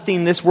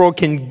this world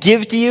can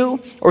give to you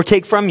or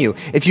take from you.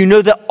 If you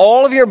know that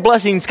all of your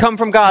blessings come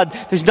from God,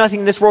 there's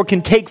nothing this world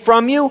can take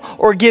from you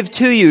or give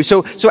to you.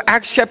 So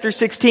Acts chapter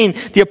 16,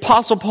 the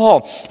Apostle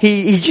Paul,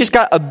 he just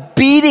got a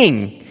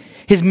beating.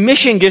 His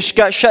mission just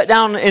got shut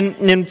down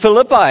in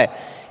Philippi.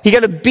 He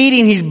got a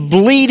beating. He's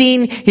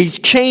bleeding. He's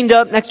chained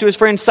up next to his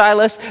friend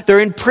Silas. They're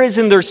in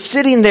prison. They're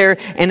sitting there.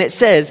 And it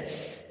says,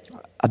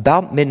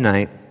 about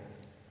midnight,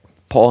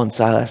 Paul and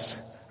Silas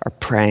are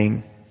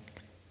praying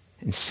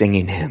and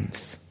singing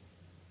hymns.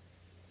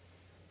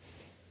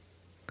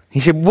 He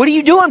said, what are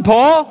you doing,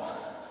 Paul?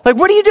 Like,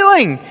 what are you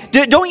doing?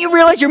 Don't you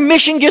realize your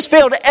mission just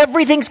failed?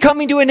 Everything's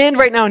coming to an end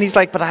right now. And he's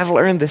like, but I've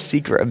learned the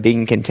secret of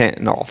being content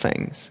in all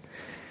things.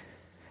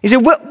 He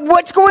said,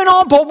 what's going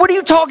on, Paul? What are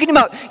you talking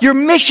about? Your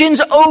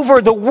mission's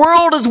over. The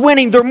world is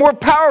winning. They're more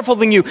powerful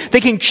than you.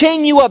 They can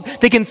chain you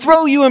up. They can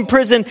throw you in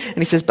prison. And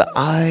he says, but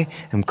I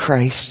am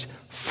Christ's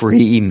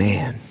free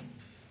man.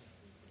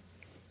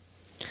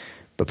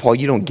 But Paul,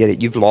 you don't get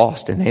it. You've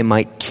lost, and they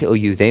might kill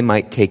you. They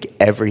might take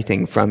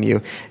everything from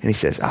you. And he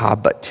says,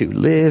 but to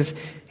live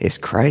is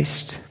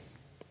Christ,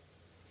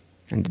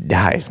 and to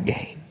die is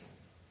gain.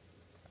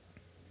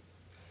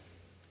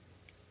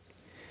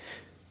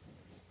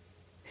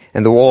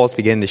 And the walls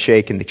begin to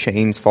shake, and the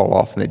chains fall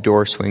off, and the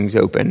door swings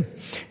open.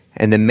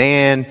 And the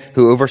man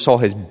who oversaw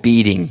his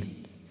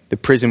beating, the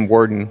prison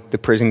warden, the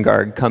prison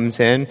guard,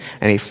 comes in,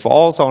 and he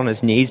falls on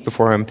his knees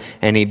before him,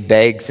 and he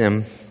begs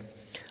him,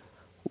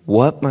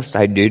 what must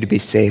I do to be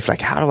saved? Like,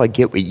 how do I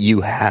get what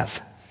you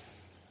have?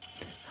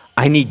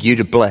 I need you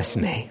to bless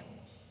me.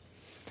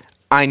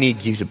 I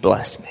need you to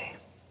bless me.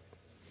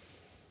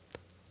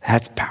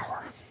 That's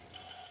power.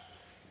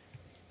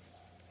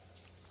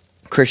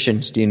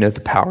 Christians, do you know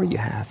the power you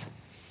have?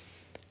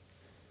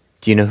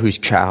 Do you know whose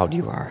child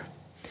you are?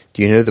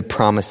 Do you know the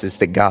promises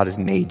that God has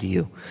made to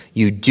you?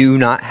 You do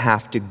not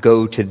have to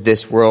go to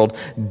this world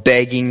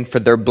begging for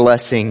their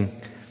blessing.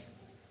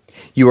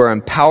 You are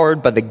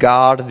empowered by the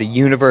God of the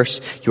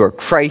universe. You are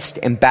Christ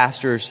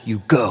ambassadors.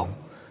 You go.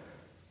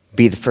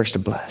 Be the first to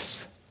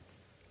bless.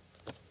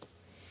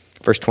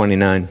 Verse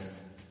 29.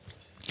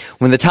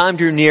 When the time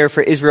drew near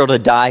for Israel to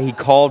die, he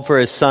called for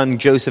his son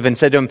Joseph and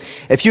said to him,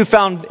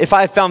 if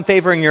I have found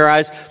favor in your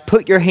eyes,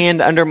 put your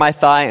hand under my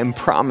thigh and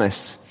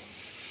promise.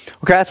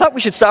 Okay, I thought we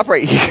should stop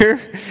right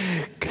here.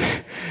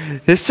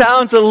 This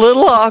sounds a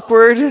little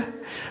awkward.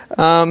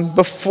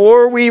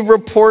 Before we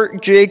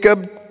report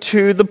Jacob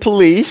to the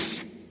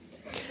police,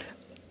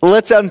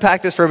 let's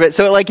unpack this for a bit.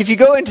 So like if you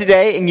go in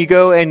today and you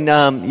go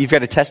and you've got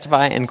to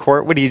testify in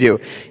court, what do?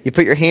 You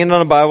put your hand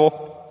on a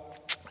Bible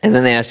and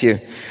then they ask you,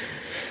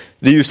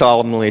 do you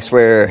solemnly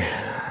swear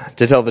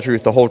to tell the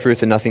truth, the whole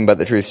truth, and nothing but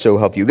the truth, so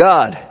help you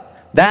God?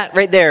 That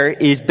right there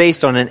is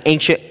based on an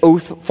ancient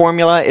oath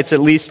formula. It's at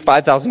least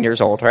 5,000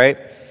 years old, right?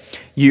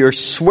 You're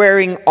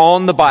swearing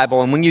on the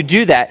Bible. And when you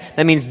do that,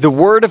 that means the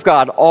Word of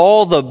God,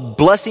 all the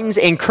blessings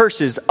and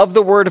curses of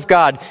the Word of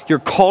God, you're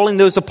calling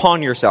those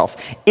upon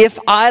yourself. If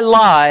I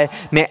lie,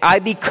 may I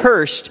be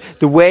cursed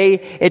the way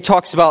it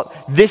talks about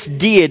this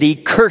deity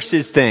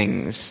curses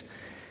things.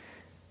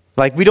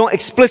 Like, we don't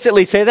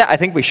explicitly say that. I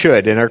think we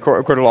should in our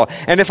court of law.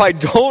 And if I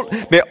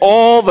don't, may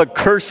all the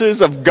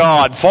curses of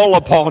God fall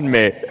upon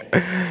me.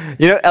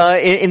 You know,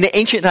 in the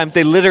ancient times,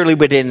 they literally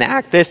would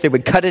enact this. They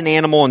would cut an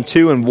animal in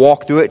two and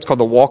walk through it. It's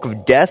called the walk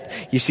of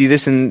death. You see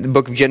this in the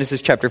book of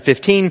Genesis chapter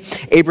 15.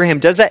 Abraham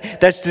does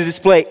that. That's to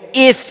display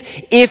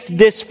if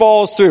this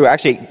falls through.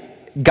 Actually,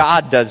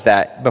 God does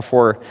that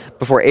before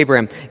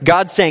Abraham.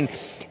 God's saying,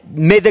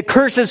 may the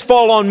curses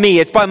fall on me.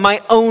 It's by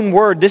my own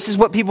word. This is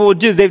what people would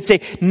do. They would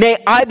say, may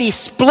I be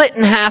split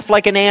in half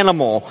like an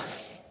animal.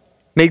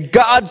 May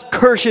God's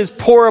curses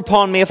pour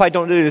upon me if I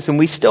don't do this. And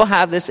we still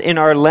have this in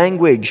our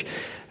language.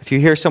 If you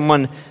hear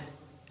someone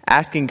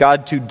asking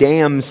God to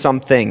damn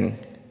something,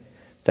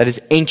 that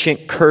is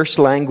ancient curse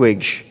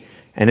language.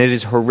 And it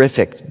is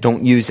horrific.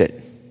 Don't use it.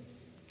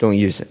 Don't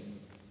use it.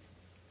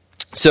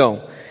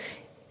 So,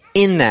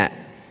 in that,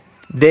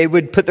 they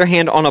would put their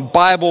hand on a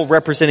Bible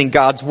representing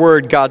God's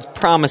word, God's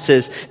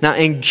promises. Now,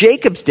 in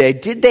Jacob's day,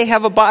 did they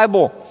have a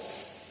Bible?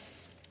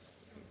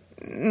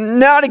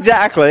 Not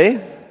exactly.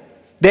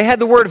 They had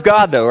the word of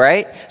God, though,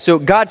 right? So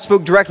God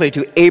spoke directly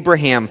to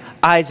Abraham,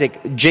 Isaac,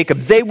 Jacob.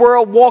 They were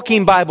a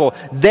walking Bible.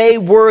 They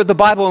were the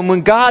Bible. And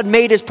when God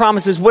made his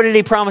promises, what did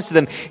he promise to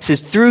them? He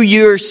says, through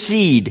your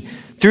seed,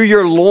 through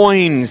your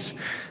loins,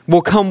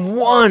 will come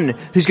one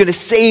who's going to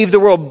save the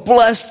world,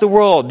 bless the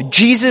world.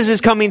 Jesus is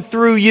coming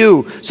through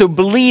you. So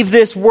believe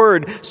this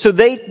word. So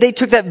they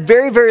took that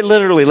very, very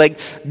literally. Like,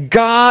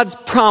 God's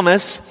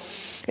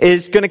promise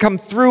is going to come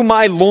through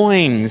my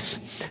loins.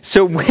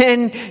 So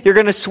when you're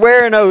going to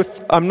swear an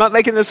oath, I'm not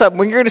making this up.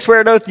 When you're going to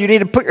swear an oath, you need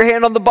to put your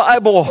hand on the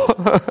Bible.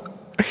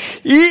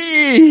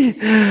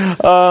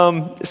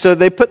 So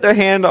they put their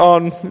hand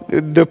on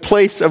the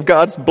place of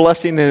God's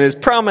blessing and his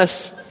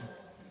promise.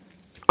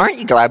 Aren't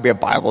you glad we have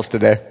Bibles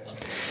today?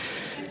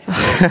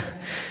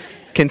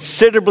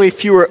 Considerably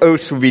fewer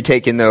oaths would be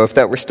taken, though, if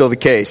that were still the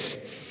case.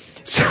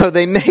 So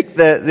they make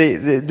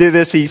they do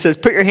this. He says,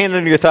 put your hand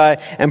under your thigh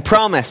and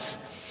promise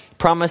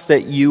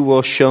that you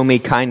will show me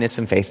kindness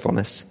and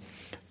faithfulness.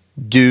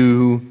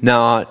 Do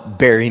not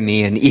bury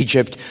me in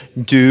Egypt.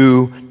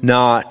 Do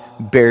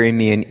not bury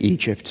me in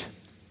Egypt.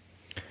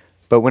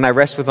 But when I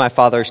rest with my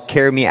fathers,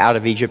 carry me out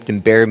of Egypt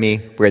and bury me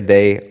where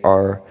they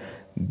are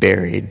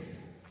buried.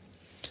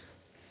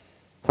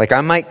 Like,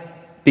 I might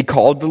be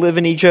called to live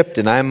in Egypt,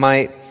 and I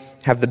might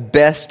have the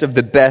best of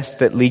the best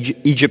that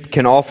Egypt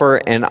can offer,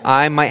 and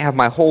I might have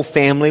my whole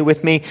family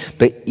with me,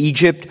 but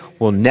Egypt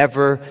will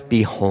never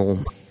be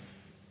home.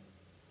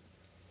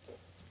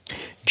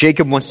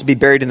 Jacob wants to be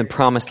buried in the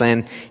promised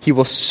land. He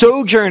will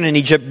sojourn in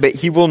Egypt, but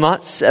he will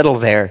not settle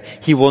there.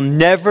 He will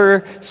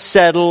never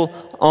settle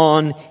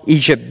on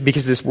Egypt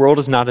because this world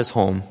is not his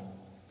home.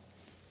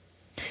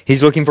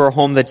 He's looking for a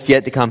home that's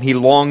yet to come. He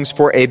longs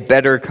for a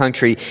better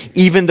country.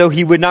 Even though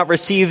he would not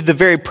receive the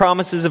very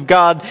promises of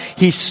God,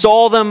 he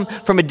saw them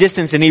from a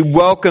distance and he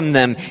welcomed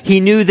them. He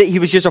knew that he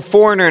was just a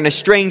foreigner and a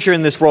stranger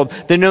in this world,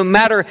 that no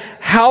matter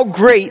how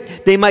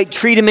great they might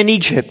treat him in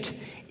Egypt,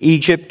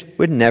 Egypt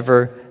would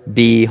never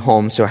be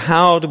home. So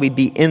how do we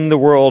be in the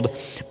world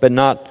but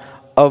not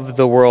of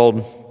the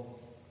world?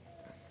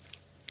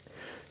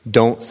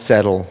 Don't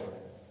settle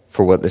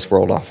for what this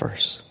world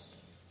offers.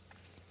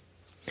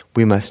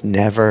 We must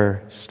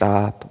never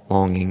stop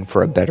longing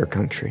for a better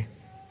country.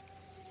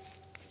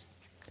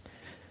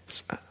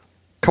 A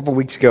couple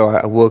weeks ago,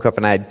 I woke up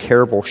and I had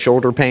terrible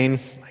shoulder pain.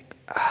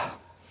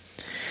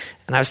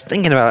 And I was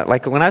thinking about it,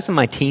 like when I was in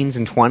my teens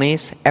and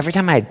 20s, every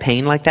time I had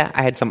pain like that,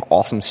 I had some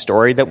awesome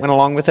story that went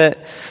along with it.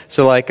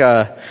 So like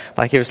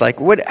it was like,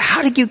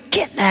 how did you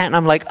get that? And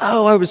I'm like,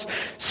 I was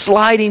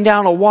sliding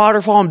down a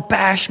waterfall and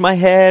bashed my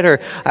head,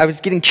 or I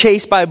was getting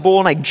chased by a bull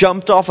and I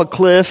jumped off a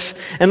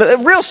cliff. And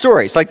real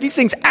stories, like these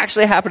things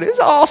actually happened. It was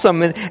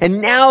awesome.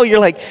 And now you're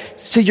like,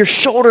 so your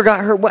shoulder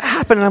got hurt. What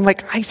happened? And I'm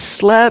like, I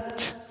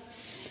slept.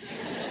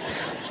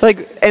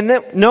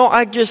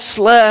 I just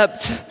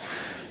slept.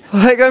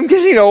 Like, I'm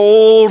getting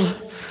old.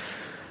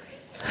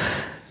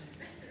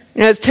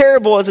 As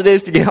terrible as it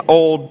is to get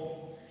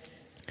old,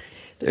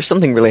 there's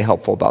something really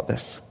helpful about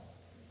this.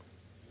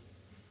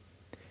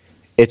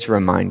 It's a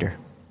reminder.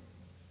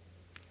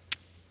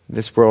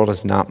 This world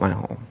is not my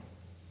home.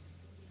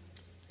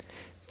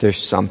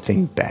 There's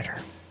something better.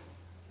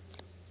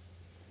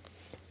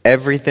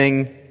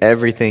 Everything,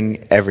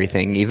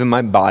 even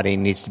my body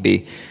needs to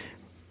be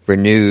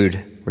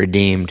renewed,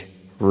 redeemed,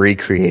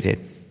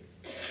 recreated.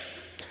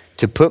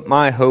 To put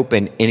my hope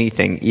in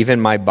anything,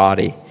 even my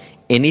body,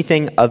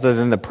 anything other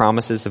than the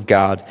promises of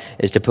God,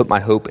 is to put my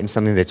hope in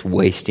something that's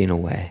wasting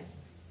away.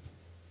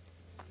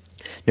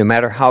 No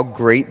matter how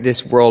great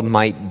this world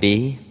might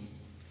be,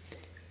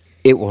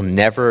 it will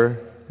never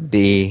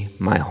be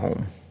my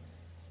home.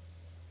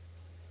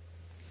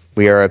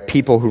 We are a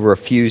people who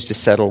refuse to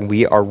settle.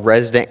 We are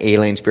resident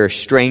aliens. We are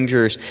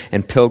strangers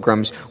and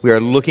pilgrims. We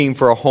are looking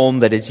for a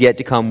home that is yet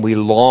to come. We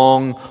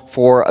long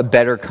for a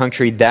better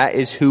country. That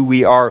is who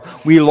we are.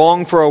 We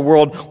long for a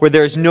world where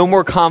there is no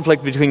more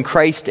conflict between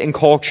Christ and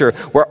culture,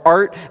 where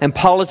art and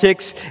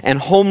politics and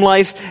home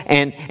life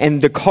and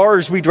the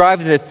cars we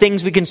drive and the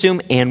things we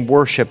consume and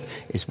worship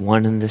is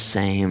one and the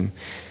same.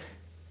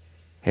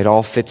 It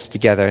all fits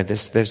together.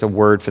 There's a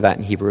word for that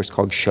in Hebrew. It's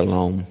called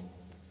shalom.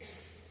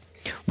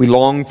 We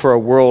long for a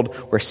world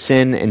where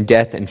sin and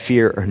death and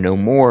fear are no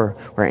more,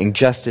 where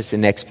injustice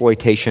and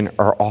exploitation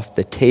are off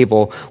the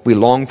table. We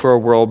long for a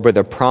world where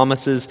the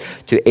promises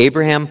to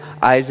Abraham,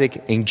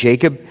 Isaac, and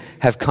Jacob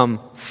have come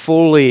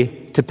fully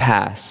to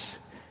pass.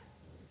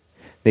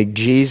 That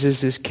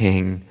Jesus is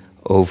king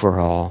over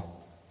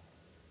all,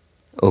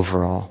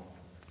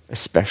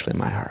 especially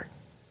my heart.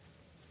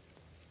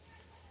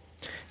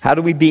 How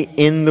do we be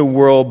in the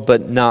world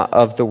but not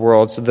of the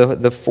world? So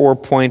the 4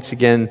 points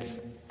again.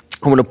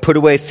 I want to put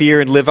away fear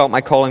and live out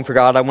my calling for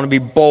God. I want to be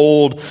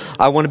bold.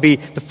 I want to be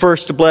the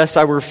first to bless.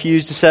 I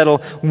refuse to settle.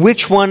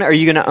 Which one are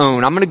you going to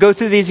own? I'm going to go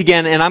through these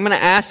again, and I'm going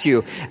to ask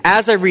you,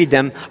 as I read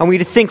them, I want you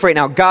to think right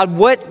now, God,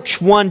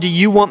 which one do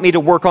you want me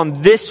to work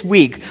on this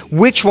week?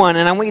 Which one?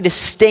 And I want you to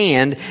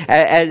stand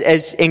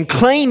and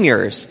claim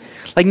yours.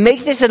 Like,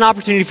 make this an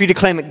opportunity for you to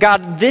claim it.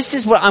 God, this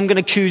is what I'm going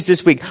to choose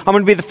this week. I'm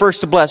going to be the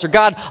first to bless. Or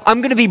God, I'm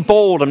going to be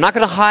bold. I'm not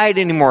going to hide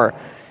anymore.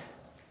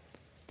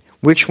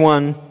 Which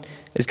one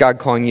is God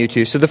calling you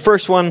to? So the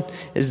first one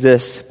is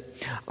this.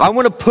 I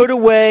want to put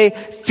away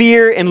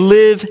fear and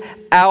live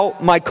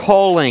out my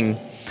calling.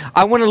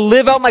 I want to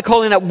live out my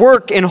calling at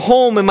work and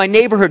home in my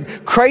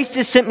neighborhood. Christ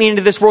has sent me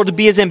into this world to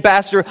be his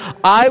ambassador.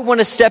 I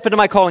want to step into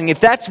my calling. If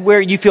that's where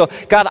you feel,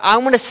 God, I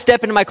want to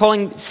step into my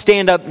calling,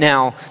 stand up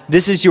now.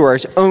 This is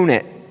yours. Own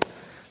it.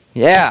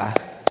 Yeah.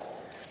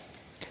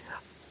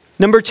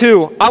 Number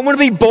 2, I want to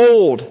be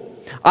bold.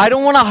 I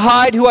don't want to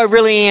hide who I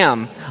really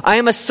am. I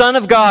am a son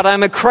of God.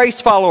 I'm a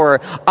Christ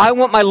follower. I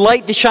want my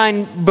light to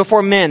shine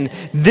before men.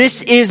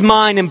 This is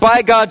mine, and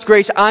by God's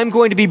grace, I'm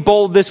going to be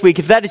bold this week.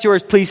 If that is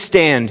yours, please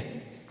stand.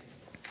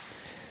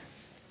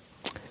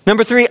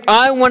 Number 3,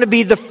 I want to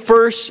be the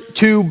first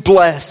to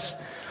bless.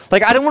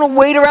 Like, I don't want to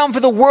wait around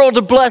for the world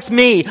to bless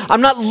me.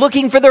 I'm not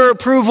looking for their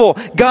approval.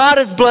 God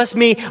has blessed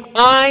me.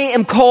 I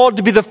am called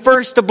to be the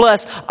first to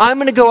bless. I'm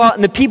going to go out,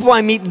 and the people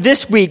I meet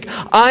this week,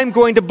 I'm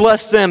going to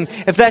bless them.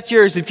 If that's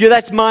yours,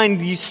 that's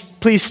mine, you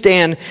please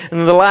stand. And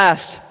then the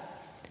last,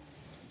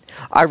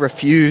 I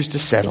refuse to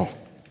settle.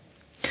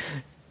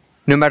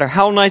 No matter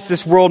how nice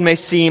this world may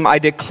seem, I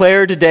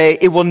declare today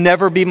it will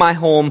never be my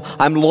home.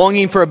 I'm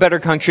longing for a better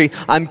country.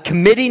 I'm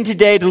committing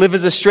today to live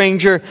as a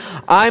stranger.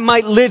 I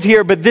might live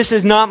here, but this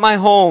is not my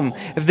home.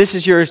 If this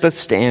is yours, let's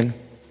stand.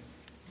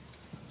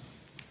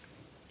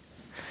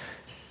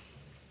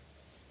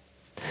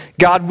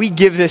 God, we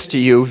give this to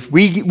you.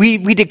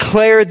 We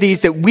declare these,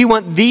 that we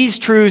want these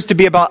truths to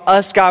be about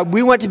us, God.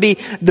 We want to be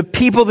the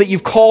people that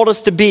you've called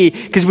us to be,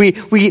 because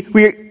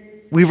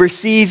we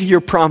receive your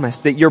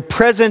promise that your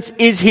presence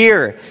is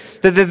here,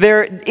 that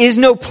there is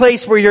no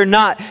place where you're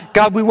not.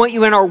 God, we want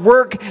you in our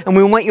work, and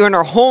we want you in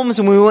our homes,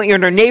 and we want you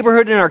in our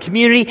neighborhood, and our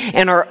community,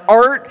 and our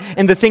art,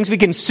 and the things we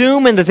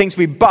consume, and the things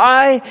we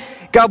buy.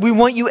 God, we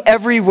want you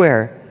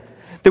everywhere.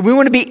 That we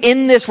want to be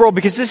in this world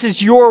because this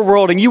is your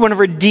world and you want to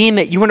redeem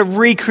it. You want to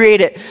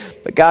recreate it.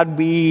 But God,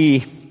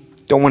 we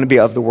don't want to be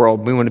of the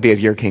world. We want to be of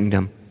your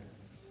kingdom.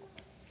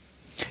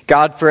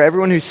 God, for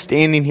everyone who's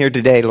standing here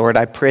today, Lord,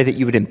 I pray that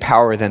you would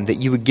empower them, that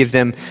you would give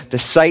them the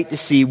sight to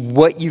see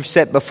what you've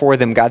set before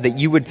them, God, that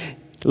you would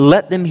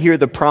let them hear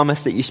the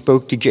promise that you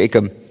spoke to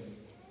Jacob.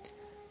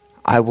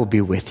 I will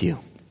be with you.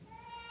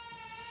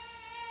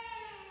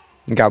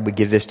 And God, we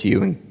give this to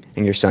you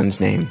in your son's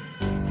name.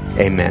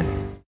 Amen.